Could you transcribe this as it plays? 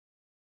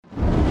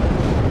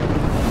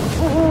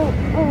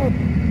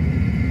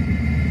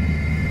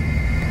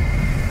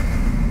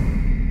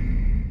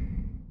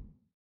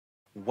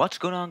What's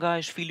going on,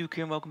 guys? vLuuk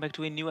here and welcome back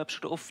to a new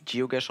episode of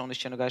GeoGuessr on this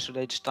channel, guys.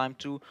 Today it's time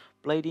to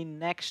play the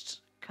next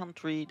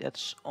country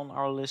that's on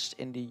our list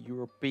in the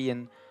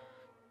European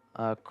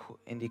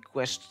in the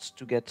quest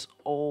to get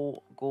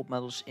all gold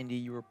medals in the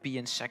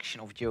European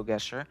section of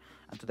GeoGuessr.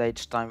 And today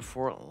it's time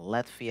for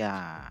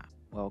Latvia.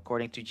 Well,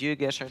 according to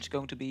GeoGuessr it's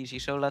going to be easy,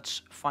 so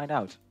let's find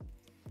out.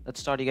 Let's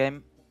start the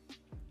game.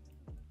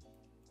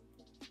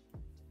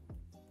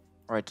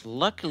 Alright,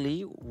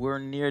 luckily we're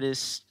near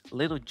this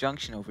little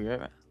junction over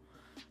here.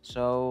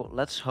 So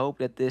let's hope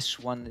that this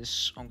one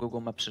is on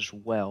Google Maps as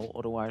well,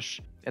 otherwise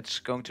it's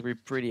going to be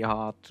pretty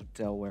hard to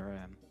tell where I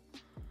am.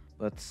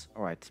 But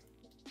alright,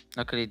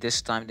 luckily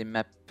this time the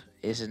map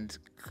isn't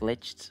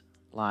glitched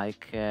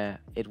like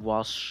it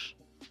was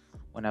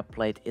when I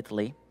played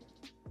Italy.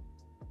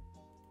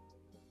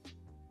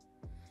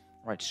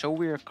 Right, so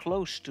we're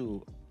close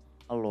to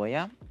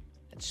Aloja,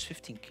 it's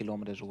 15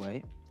 kilometers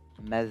away.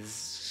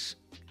 Mezzelaka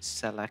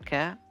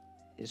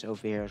is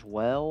over here as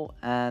well,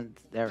 and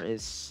there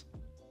is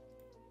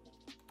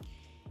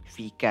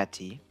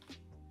Vicati,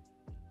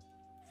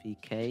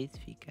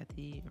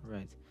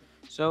 right.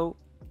 So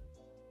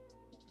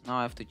now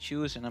I have to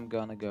choose and I'm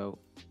gonna go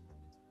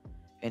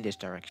in this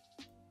direction.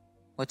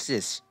 What's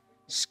this?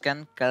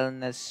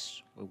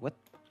 Scankalnes, what?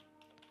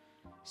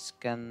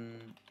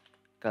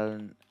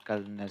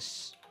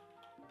 Scankalnes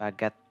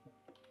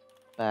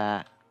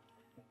Bagats.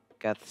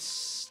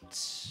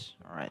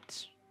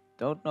 Alright.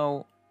 Don't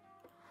know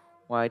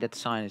why that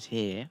sign is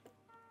here.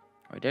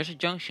 Alright, there's a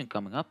junction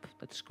coming up,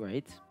 that's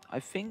great. I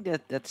think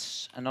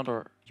that's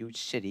another huge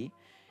city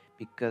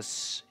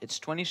because it's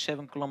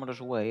 27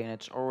 kilometers away and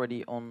it's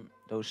already on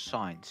those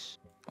signs.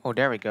 Oh,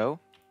 there we go.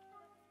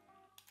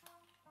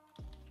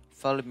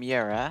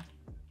 Valmiera.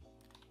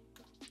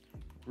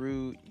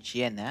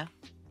 Rugena.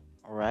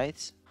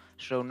 Alright.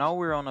 So now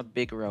we're on a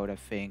big road, I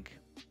think.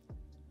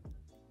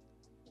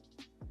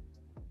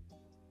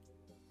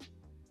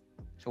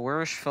 So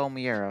where is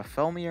Valmiera?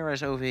 Valmiera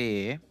is over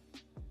here.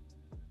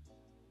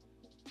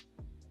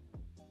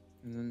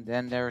 And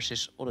then there's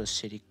this other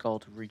city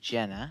called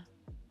Regina.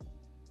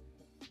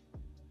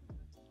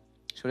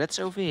 So that's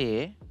over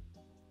here.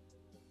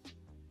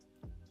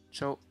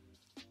 So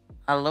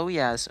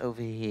Aloja is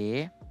over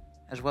here,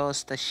 as well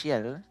as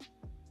Tashiel.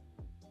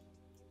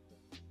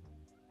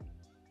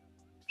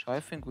 So I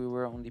think we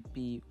were on the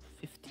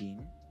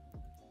P15.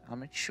 I'm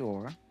not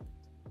sure.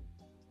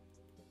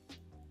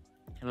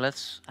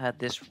 Let's head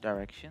this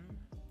direction.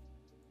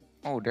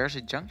 Oh, there's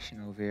a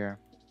junction over here.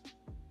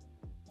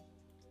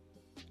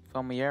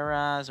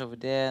 Valmiera is over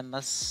there.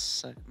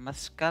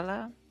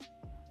 Mascala?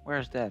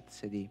 Where's that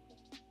city?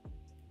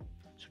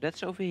 So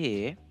that's over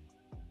here.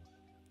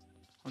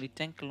 Only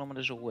 10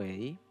 kilometers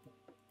away.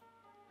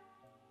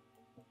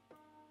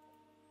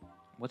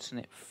 What's the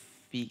name?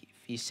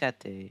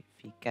 Vicate.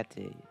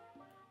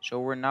 So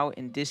we're now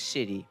in this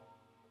city.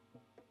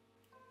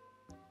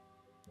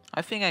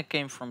 I think I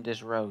came from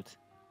this road.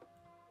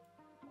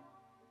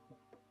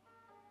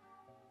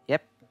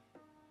 Yep.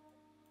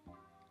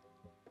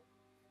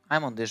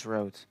 I'm on this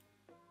road.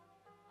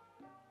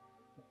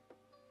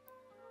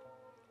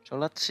 So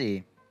let's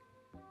see.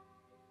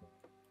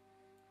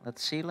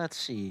 Let's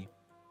see.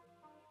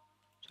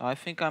 So I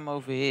think I'm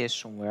over here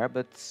somewhere,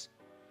 but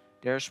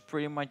there's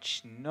pretty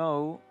much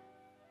no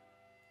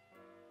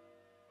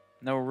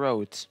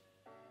road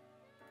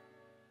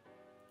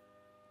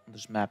on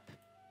this map.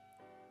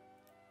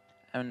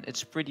 And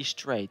it's pretty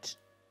straight.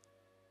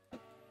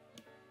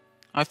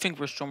 I think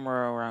we're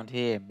somewhere around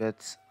here,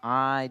 but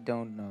I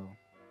don't know.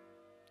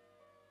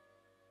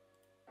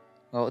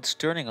 Well, it's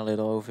turning a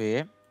little over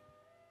here.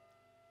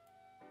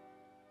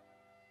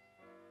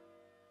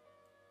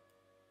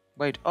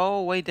 Wait,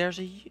 oh wait, there's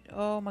a,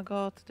 oh my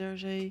god,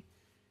 there's a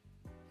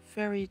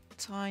very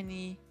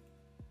tiny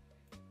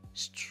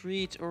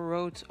street or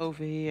road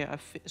over here.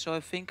 So I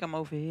think I'm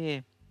over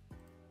here.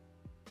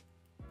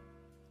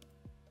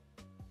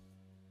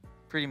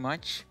 Pretty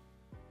much.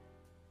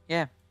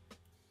 Yeah.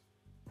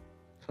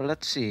 So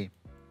let's see.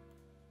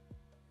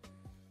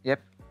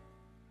 Yep.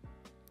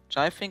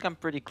 So I think I'm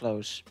pretty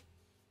close.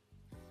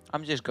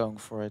 I'm just going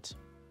for it.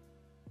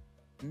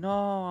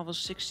 No, I was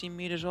 16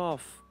 meters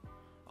off.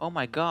 Oh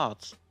my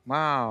god.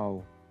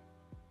 Wow.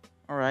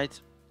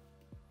 Alright.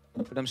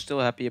 But I'm still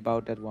happy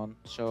about that one,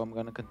 so I'm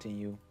gonna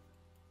continue.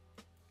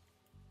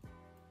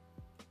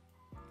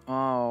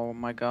 Oh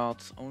my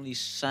god, only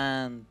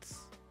sand.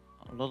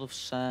 A lot of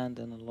sand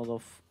and a lot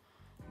of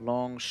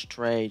long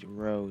straight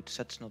roads.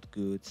 That's not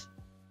good.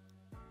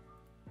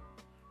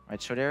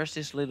 Right, so there's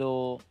this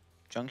little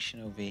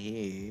junction over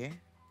here.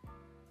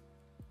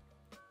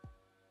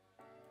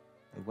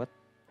 Wait, what?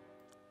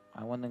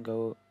 I want to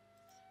go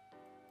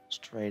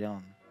straight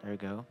on. There you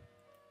go.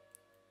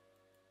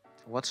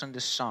 So what's on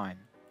this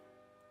sign?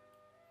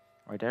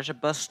 Right, there's a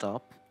bus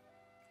stop.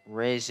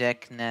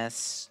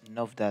 Rezeknes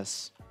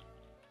Novdas.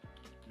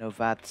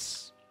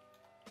 Novats.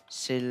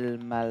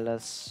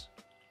 Silmalas.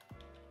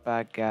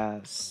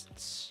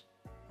 Pagasts.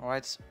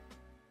 Alright.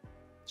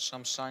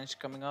 Some signs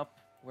coming up.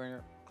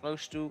 We're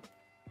close to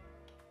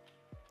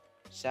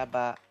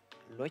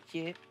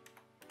Zabalotje,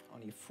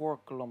 only 4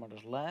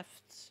 kilometers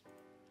left.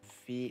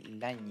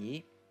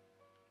 Vilani,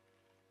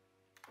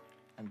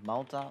 and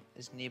Malta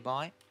is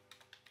nearby.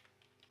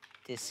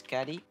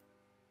 Tiscali.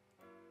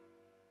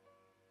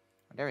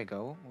 There we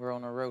go, we're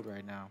on a road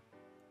right now.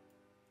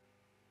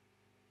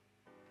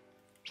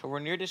 So we're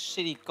near this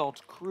city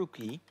called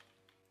Kruki,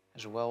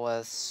 as well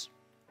as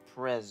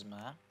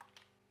Presma.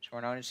 So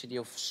we're now in the city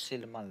of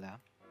Silimala.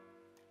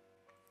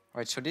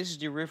 Alright, so this is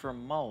the river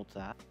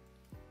Malta.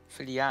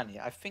 Viliani.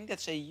 I think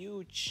that's a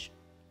huge...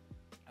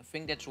 I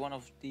think that's one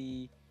of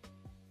the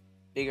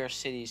bigger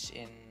cities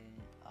in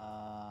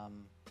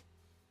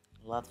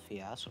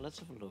Latvia. So let's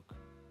have a look.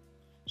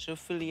 So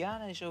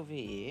Viliani is over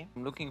here.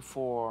 I'm looking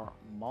for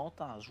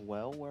Malta as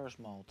well. Where's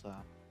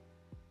Malta?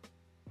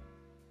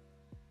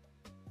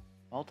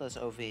 Malta is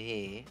over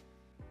here.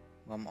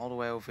 Well, I'm all the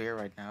way over here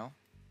right now.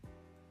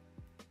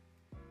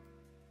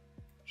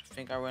 So I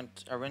think I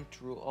went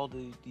through all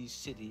these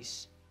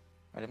cities.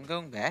 Right, I'm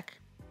going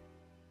back.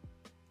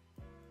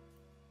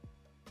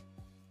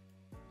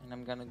 And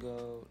I'm gonna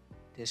go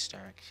this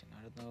direction.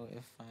 I don't know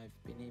if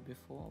I've been here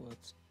before,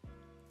 but...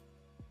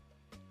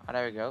 Ah,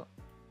 there we go.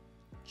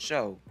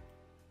 So...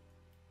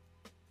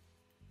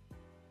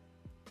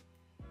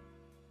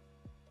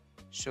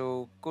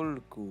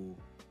 Kulku.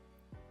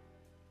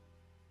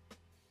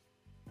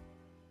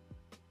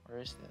 Where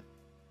is that?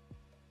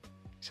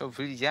 So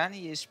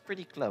Viliani is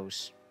pretty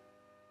close.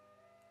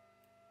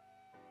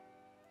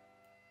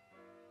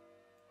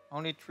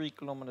 Only 3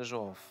 kilometers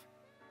off.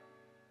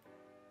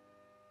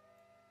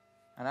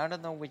 And I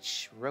don't know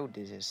which road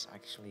this is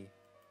actually.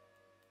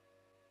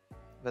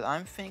 But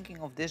I'm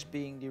thinking of this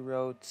being the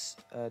road,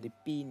 the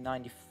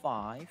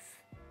P95.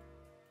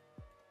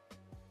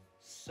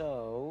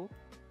 So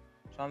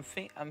I'm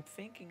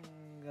thinking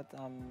that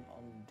I'm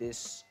on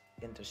this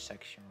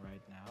intersection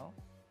right now.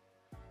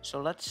 So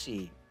let's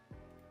see.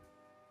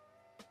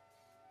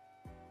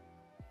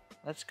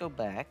 Let's go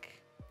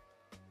back.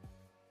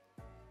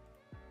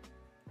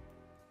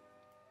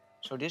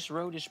 So this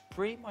road is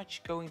pretty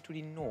much going to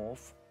the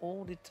north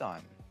all the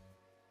time.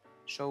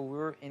 So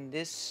we're in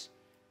this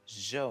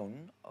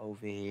zone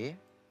over here.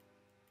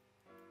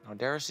 Now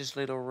there's this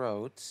little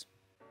road.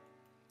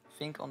 I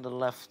think on the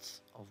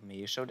left of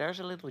me. So there's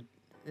a little...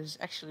 This is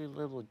actually a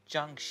little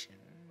junction.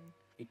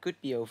 It could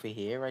be over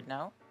here right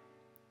now.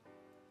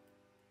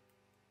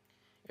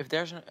 If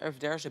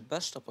there's a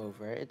bus stop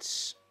over here,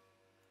 it's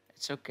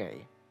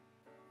okay.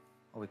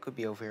 Oh, it could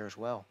be over here as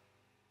well.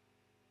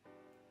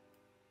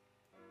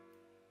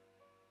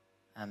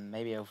 And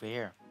maybe over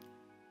here.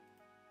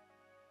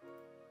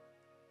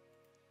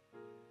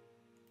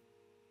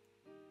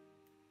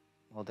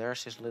 Well,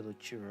 there's this little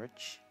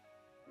church.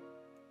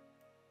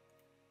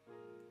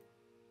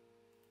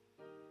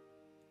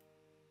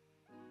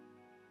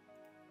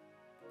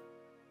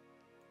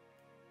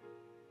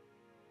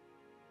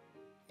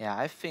 Yeah,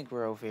 I think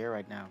we're over here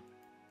right now.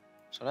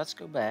 So let's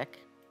go back.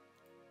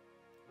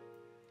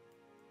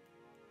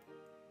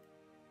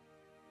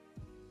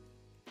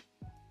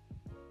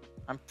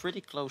 I'm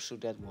pretty close to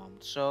that one.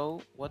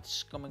 So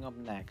what's coming up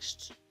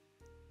next?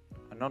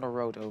 Another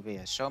road over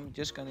here. So I'm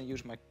just gonna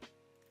use my...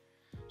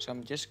 So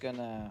I'm just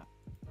gonna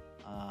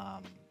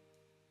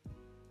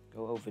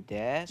go over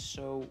there.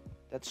 So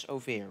that's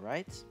over here,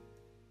 right?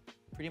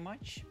 Pretty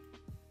much.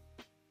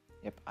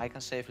 Yep, I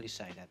can safely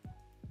say that.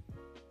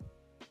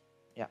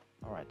 Yeah,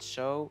 alright,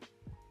 so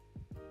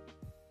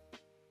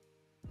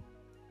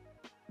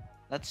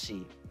let's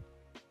see.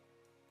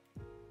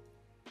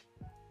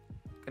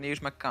 I'm gonna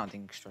use my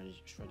counting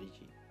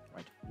strategy.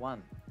 Right,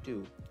 1,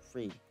 2,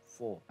 3,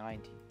 4,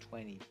 19,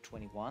 20,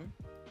 21,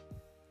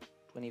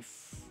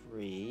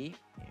 23.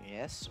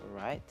 Yes,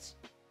 alright.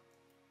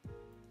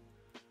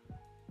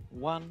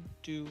 1,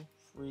 2,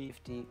 3,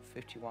 50,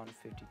 51,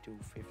 52,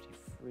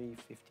 53,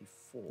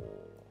 54.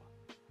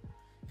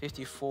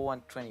 54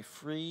 and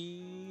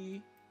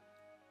 23.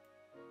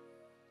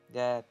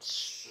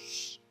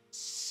 That's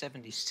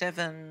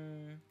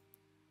 77.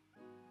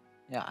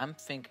 Yeah, I'm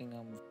thinking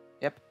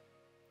yep,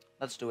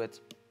 let's do it.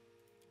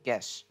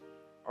 Guess.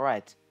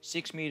 Alright,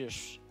 6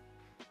 meters.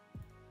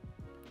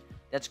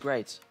 That's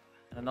great.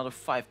 And another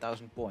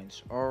 5,000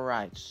 points.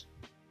 Alright.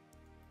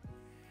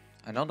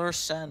 Another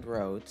sand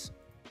road.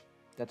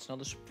 That's not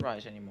a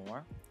surprise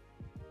anymore.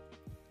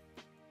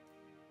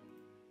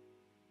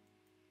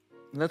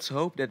 Let's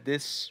hope that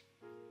this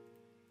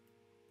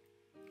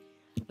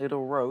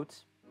little road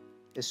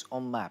is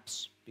on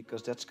maps,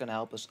 because that's gonna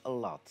help us a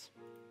lot.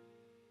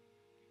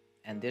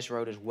 And this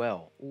road as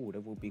well. Ooh, that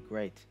would be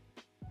great.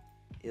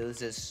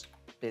 Ilses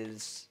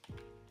Pilskans.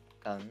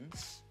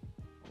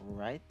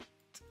 Right.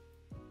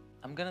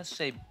 I'm gonna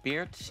say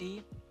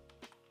Beardsea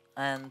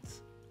and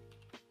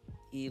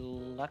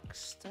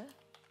Ilakste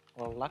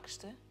or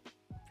Lakste.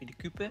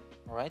 Vilkupe.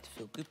 Alright,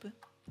 Vilkupe.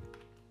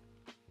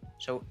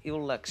 So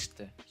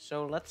Ilakste.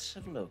 So let's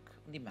have a look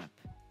on the map.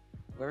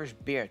 Where is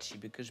Beardsea?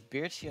 Because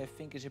Beardsea I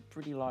think is a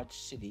pretty large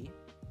city.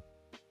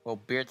 Well,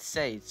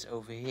 Beardsea it's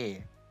over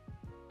here.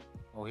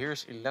 Oh,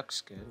 here's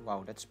Ilakske.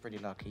 Wow, that's pretty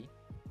lucky.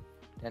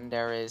 Then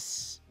there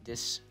is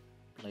this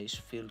place,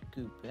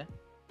 vLuuk.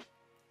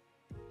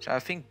 So I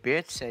think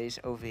Beerdzee is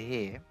over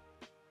here.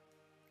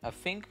 I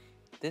think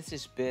this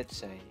is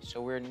Beerdzee.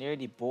 So we're near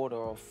the border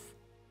of,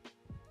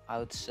 I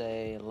would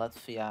say,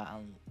 Latvia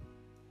and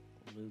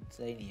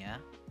Lithuania.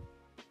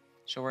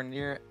 So we're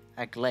near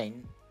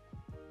Aglane.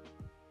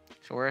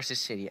 So where's the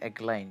city?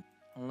 Aglane.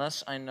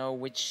 Unless I know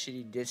which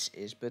city this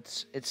is,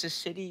 but it's a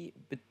city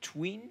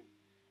between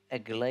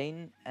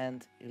Aglane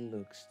and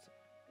Illuxt.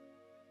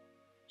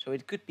 So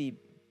it could be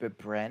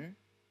Bebren.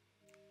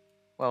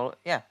 Well,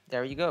 yeah,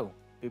 there you go.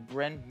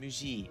 Bebren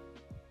Museum.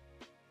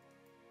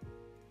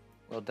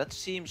 Well, that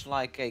seems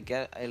like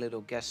a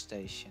little gas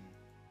station.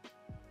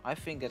 I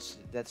think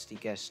that's the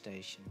gas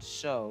station.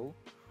 So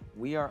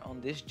we are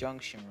on this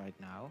junction right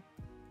now.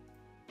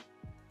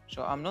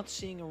 So I'm not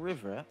seeing a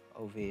river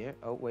over here.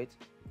 Oh wait,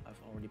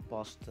 I've already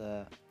passed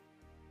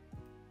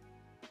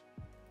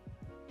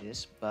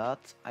this,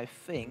 but I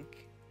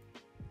think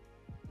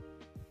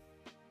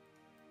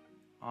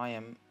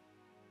I'm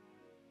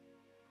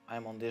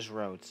on this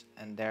road,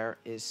 and there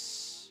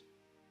is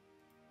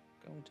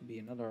going to be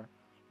another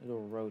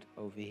little road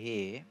over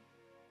here.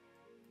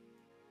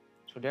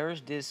 So there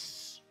is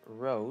this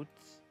road.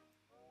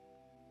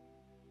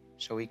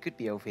 So we could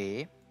be over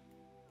here.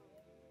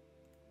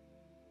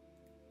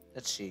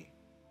 Let's see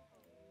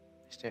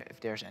if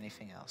there's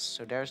anything else.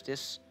 So there's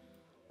this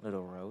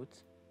little road,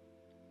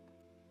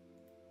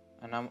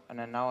 and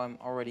then now I'm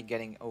already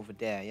getting over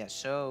there. Yeah.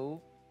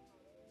 So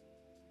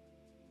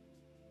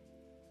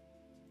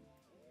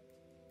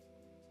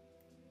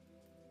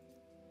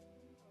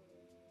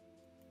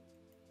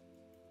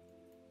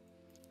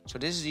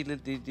this is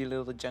the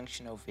little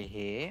junction over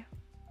here.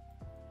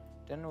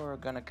 Then we're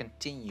gonna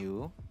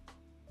continue.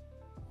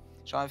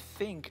 So I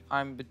think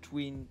I'm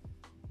between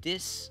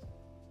those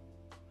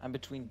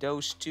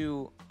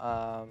two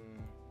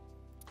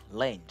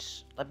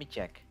lanes. Let me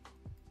check.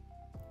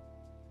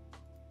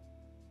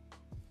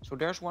 So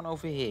there's one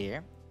over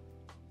here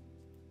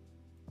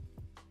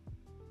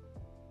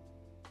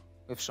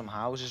with some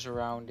houses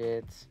around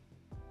it.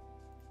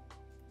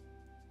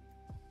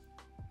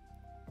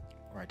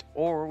 Right,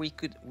 or we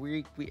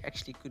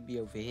actually could be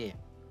over here.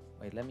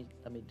 Wait, let me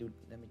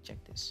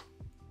check this.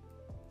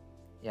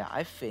 Yeah,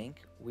 I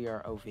think we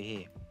are over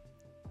here.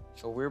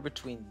 So we're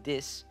between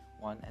this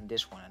one and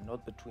this one, and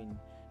not between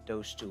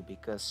those two,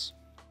 because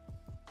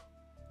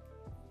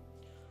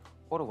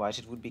otherwise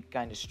it would be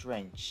kind of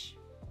strange.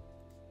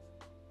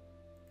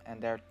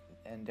 And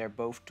they're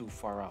both too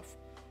far off.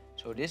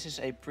 So this is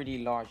a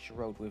pretty large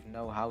road with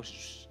no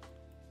houses.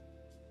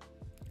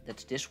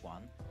 That's this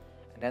one.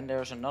 And then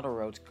there's another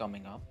road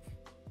coming up,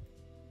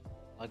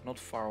 like not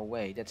far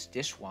away. That's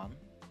this one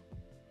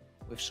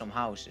with some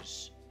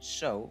houses.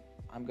 So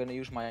I'm gonna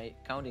use my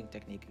counting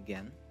technique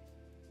again,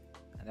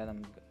 and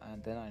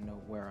then I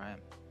know where I am.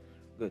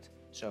 Good.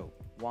 So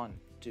 1,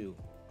 2,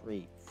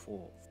 3,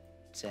 4,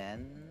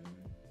 10,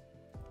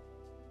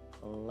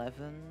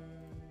 11.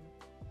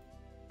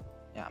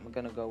 Yeah, I'm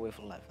gonna go with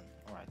 11.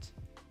 All right.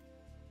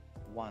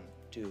 1,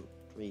 2,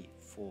 3,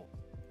 4,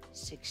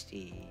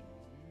 16.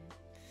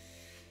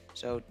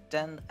 So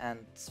 10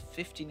 and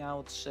 15, I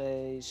would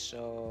say.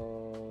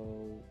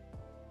 So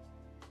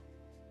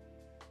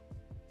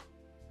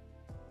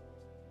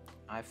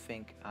I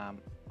think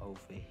I'm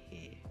over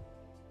here,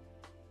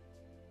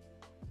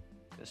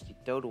 because the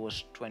total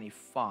was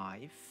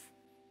 25.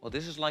 Well,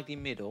 this is like the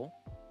middle.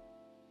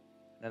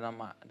 Then I'm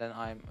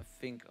I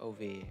think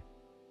over here.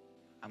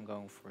 I'm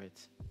going for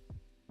it.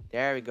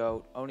 There we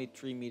go. Only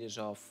 3 meters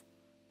off.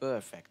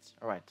 Perfect.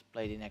 All right.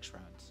 Play the next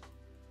round.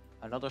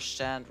 Another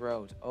sand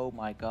road. Oh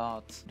my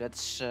god.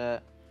 That's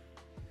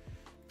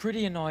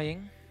pretty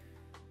annoying.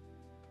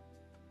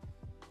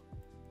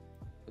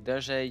 But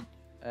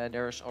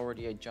there's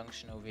already a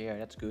junction over here.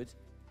 That's good.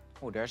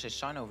 Oh, there's a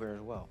sign over here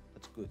as well.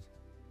 That's good.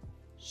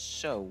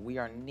 So we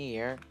are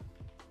near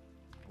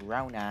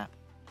Rauna,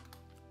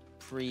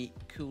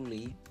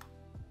 Pre-Cooley,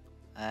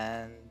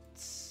 and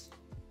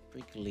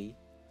Prickly.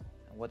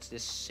 And what's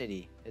this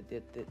city?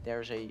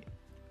 There's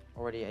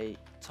already a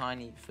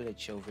tiny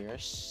village over here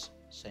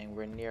saying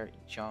we're near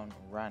John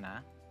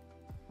Rana.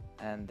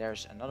 And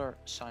there's another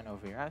sign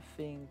over here, I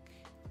think,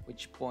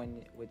 which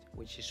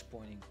is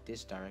pointing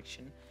this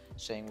direction,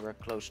 saying we're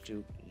close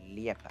to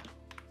Liepa.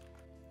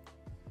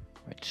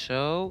 Right,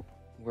 so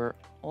we're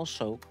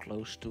also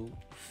close to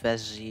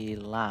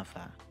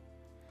Vesilava.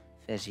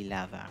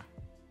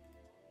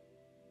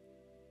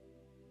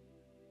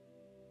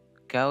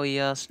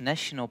 Kauias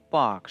National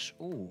Parks.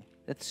 Ooh,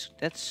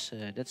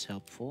 that's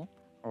helpful.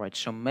 All right,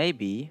 so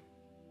maybe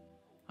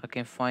I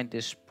can find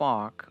this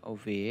park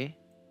over here.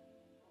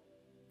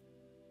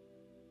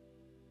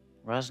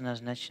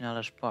 Raznas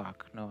Nationalis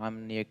Park. No,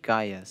 I'm near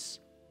Gaias.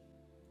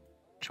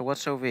 So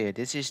what's over here?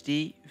 This is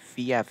the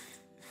Via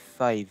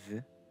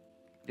 5.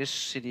 This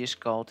city is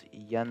called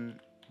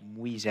Jan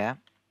Muiza,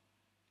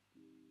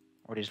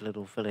 or this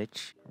little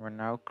village. We're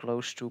now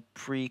close to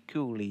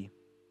Pre-Cooley.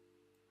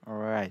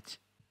 Alright.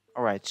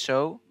 Alright,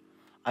 so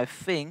I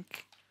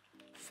think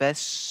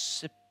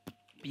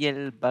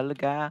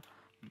Pielbalga,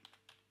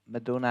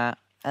 Madonna,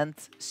 and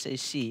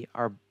CC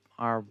are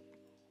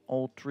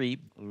all three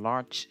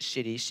large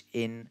cities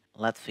in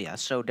Latvia.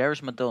 So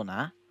there's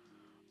Madonna.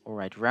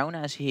 Alright,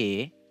 Rauna is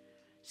here.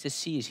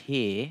 CC is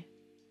here.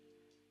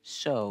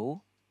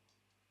 So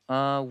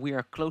we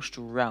are close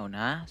to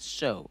Rauna.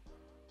 So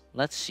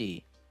let's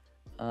see.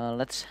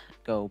 Let's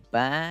go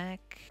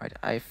back. Right,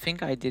 I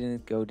think I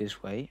didn't go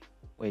this way.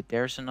 Wait,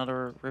 there's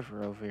another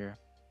river over here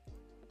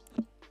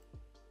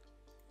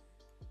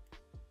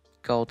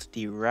called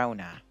the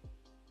Rauna.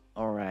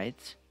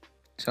 Alright.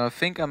 So I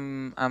think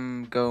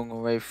I'm going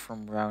away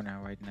from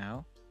Rauna right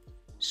now.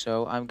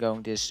 So I'm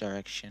going this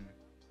direction.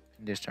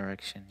 In this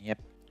direction, yep.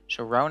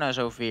 So Rauna is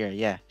over here,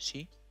 yeah,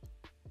 see?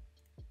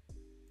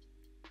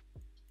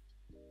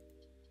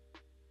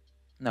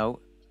 No,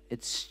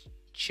 it's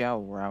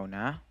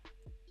Rauna.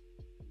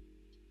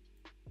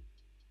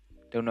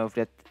 Don't know if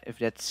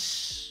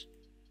that's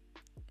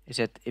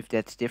if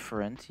that's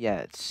different.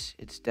 Yeah, it's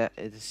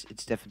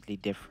definitely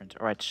different.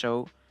 Alright,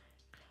 so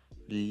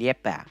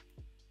Liepa.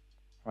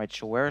 Right,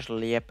 so where's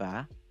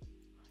Liepa?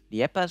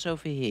 Liepa is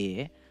over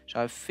here.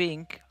 So I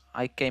think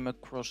I came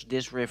across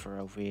this river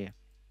over here.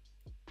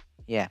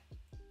 Yeah.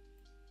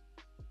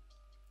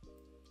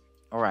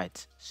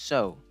 Alright,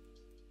 so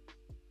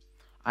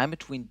I'm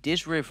between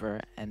this river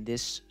and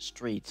this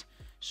street.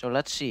 So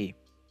let's see.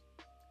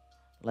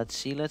 Let's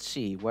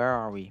see. Where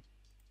are we?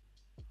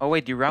 Oh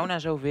wait, the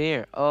Rauna's over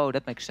here. Oh,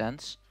 that makes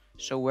sense.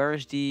 So where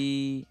is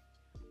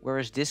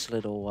this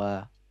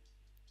little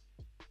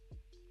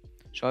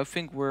So I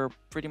think we're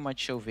pretty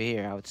much over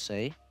here, I would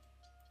say.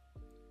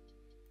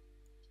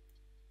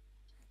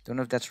 Don't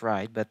know if that's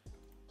right, but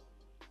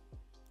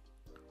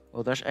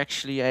well, there's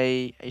actually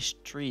a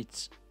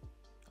street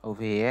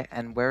over here.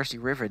 And where's the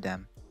river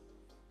then?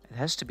 It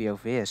has to be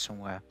over here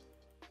somewhere.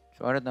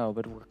 So I don't know,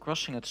 but we're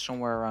crossing it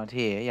somewhere around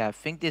here. Yeah, I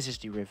think this is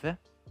the river.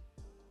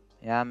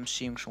 Yeah, I'm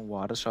seeing some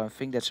water, so I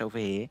think that's over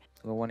here.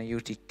 Do I want to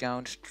use the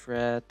count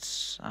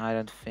threads? I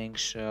don't think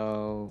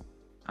so.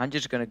 I'm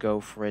just gonna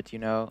go for it, you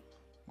know.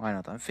 Why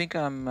not? I think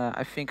I'm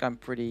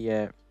pretty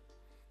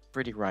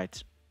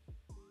right.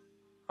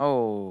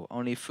 Oh,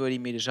 only 30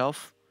 meters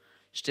off.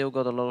 Still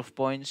got a lot of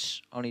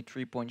points. Only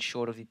 3 points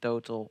short of the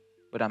total,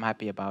 but I'm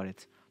happy about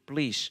it.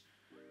 Please,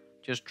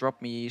 just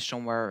drop me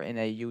somewhere in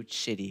a huge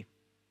city.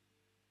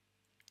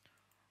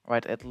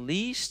 Right, at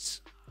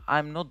least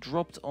I'm not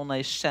dropped on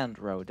a sand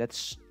road.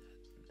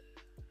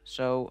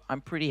 So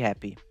I'm pretty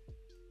happy.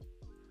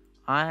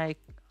 I'm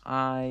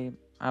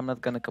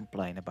not gonna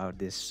complain about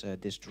this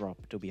this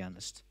drop, to be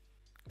honest.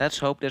 Let's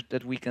hope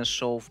that we can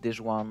solve this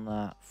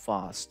one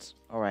fast.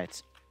 All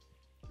right.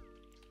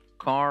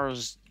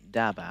 Cars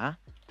Daba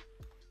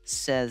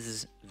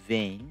says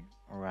Vane.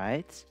 All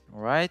right. All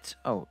right.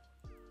 Oh.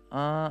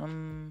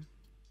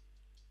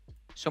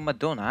 So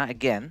Madonna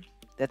again.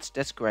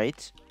 That's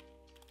great.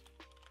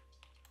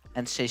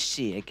 And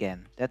CC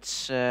again.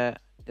 That's I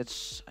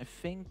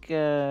think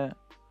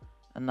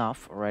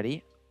enough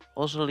already.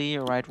 Ozzy,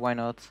 right? Why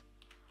not?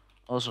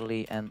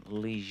 Ozzy and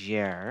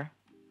Ligier.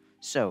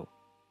 So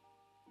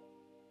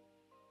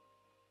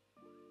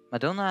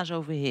Madonna is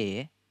over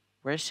here.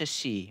 Where's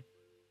CC?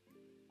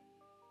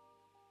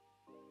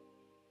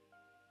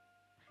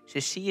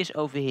 CC is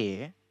over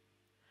here.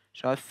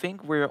 So I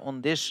think we're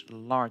on this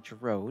large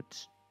road.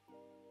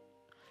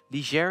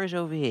 Ligier is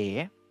over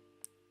here.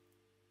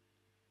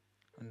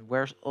 And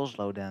where's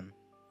Oslo then?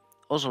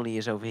 Ozzy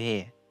is over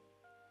here.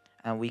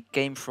 And we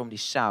came from the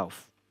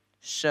south.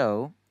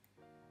 So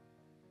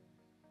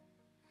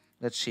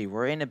let's see,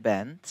 we're in a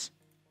bend.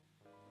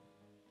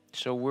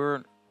 So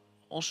we're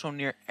also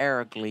near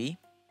Ergli.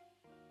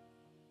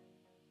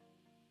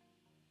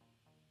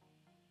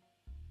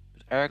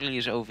 But Ergli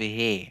is over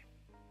here.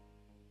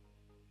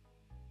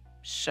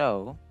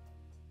 So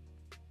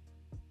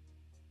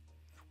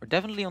we're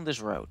definitely on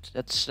this road.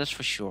 That's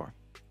for sure.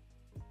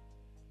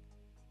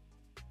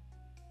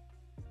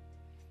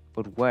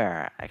 But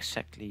where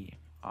exactly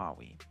are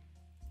we?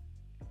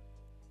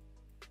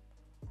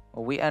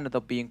 Well, we ended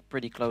up being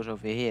pretty close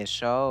over here,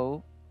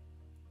 so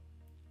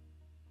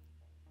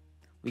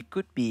we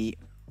could be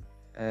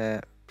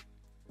right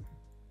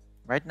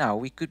now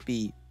we could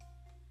be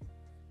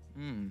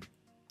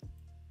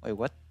wait,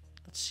 what?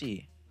 Let's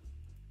see.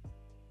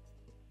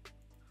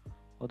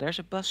 Well, there's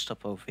a bus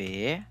stop over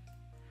here.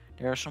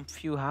 There are some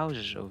few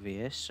houses over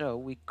here, so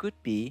we could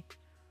be,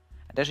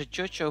 and there's a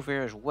church over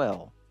here as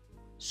well.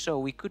 So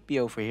we could be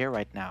over here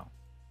right now.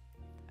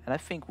 And I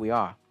think we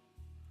are.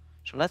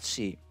 So let's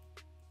see.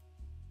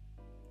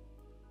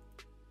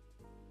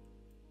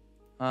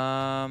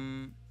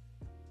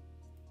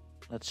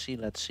 Let's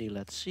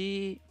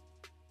see.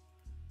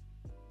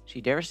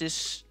 See, there's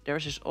this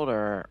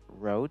other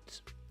road.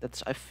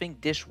 That's, I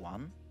think, this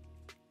one.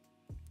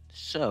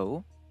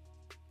 So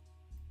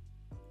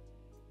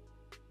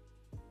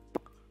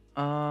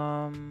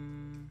now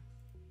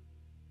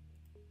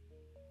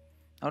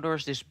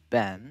there's this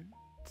bend.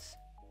 So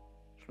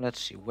let's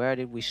see, where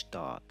did we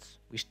start?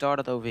 We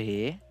started over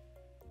here.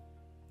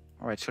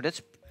 Alright, so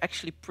that's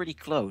actually pretty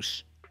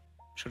close.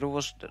 So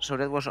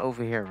that was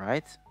over here,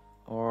 right?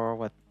 Or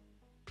what?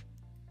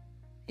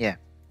 Yeah.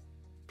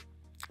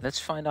 Let's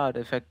find out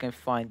if I can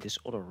find this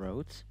other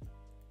road.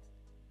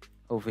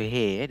 Over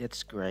here,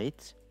 that's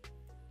great.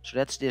 So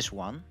that's this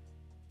one.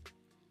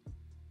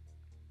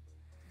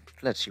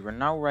 Let's see, we're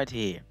now right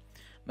here.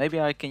 Maybe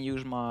I can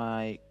use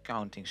my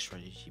counting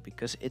strategy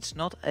because it's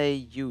not a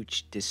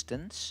huge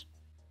distance.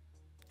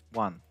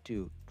 1,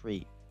 2,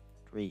 3,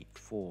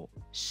 4,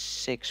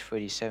 6,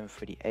 37,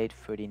 38,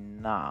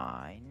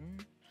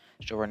 39.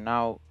 So we're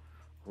now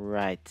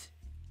right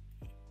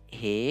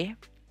here.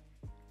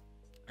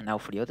 And now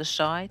for the other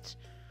side.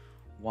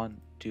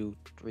 1, 2,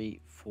 3,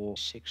 4,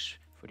 6,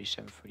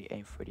 47,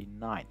 48,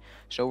 39.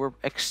 So we're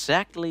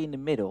exactly in the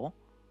middle.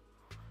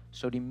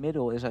 So the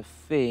middle is, I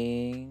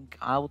think,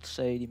 I would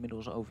say the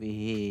middle is over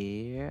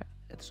here.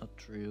 That's not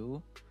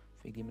true.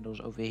 I think the middle is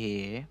over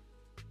here.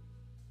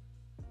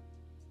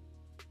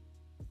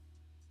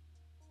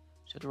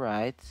 Is that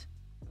right?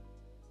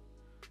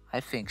 I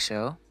think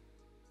so.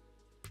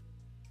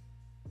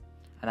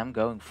 And I'm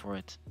going for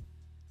it.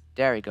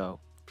 There we go.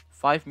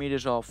 5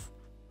 meters off.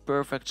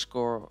 Perfect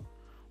score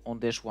on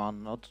this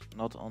one. Not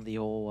on the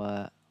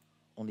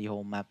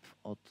whole map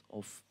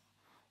of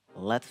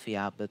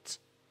Latvia, but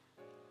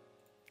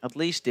at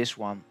least this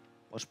one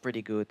was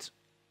pretty good.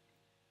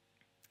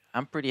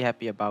 I'm pretty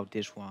happy about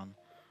this one.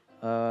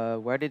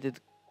 Where did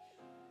it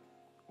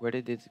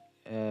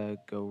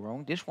go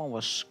wrong? This one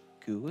was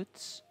good.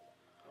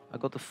 I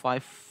got the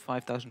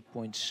 5,000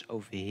 points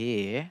over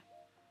here.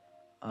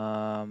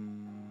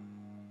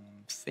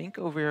 Think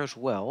over here as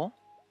well.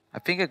 I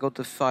think I got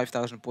the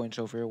 5,000 points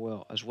over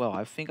here as well.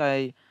 I think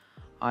I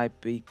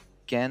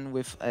began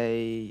with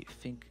I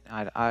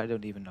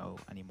don't even know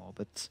anymore,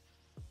 but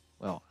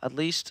well, at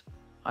least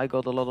I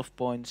got a lot of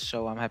points,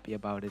 so I'm happy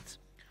about it.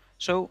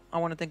 So I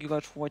want to thank you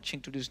guys for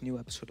watching to this new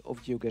episode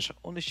of GeoGuessr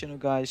on this channel,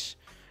 guys.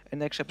 In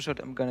the next episode,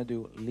 I'm gonna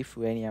do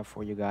Lithuania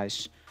for you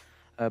guys.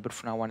 But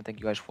for now, I want to thank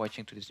you guys for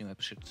watching to this new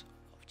episode of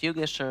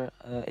GeoGuessr.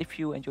 If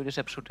you enjoyed this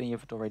episode and you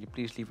haven't already,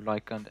 please leave a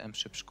like, comment, and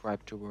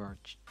subscribe to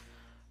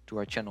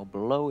our channel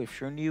below if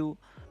you're new.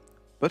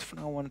 But for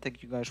now, I want to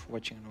thank you guys for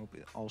watching, and hope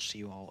I'll see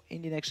you all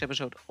in the next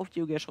episode of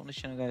GeoGuessr on this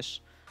channel, guys.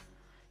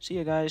 See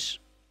you guys.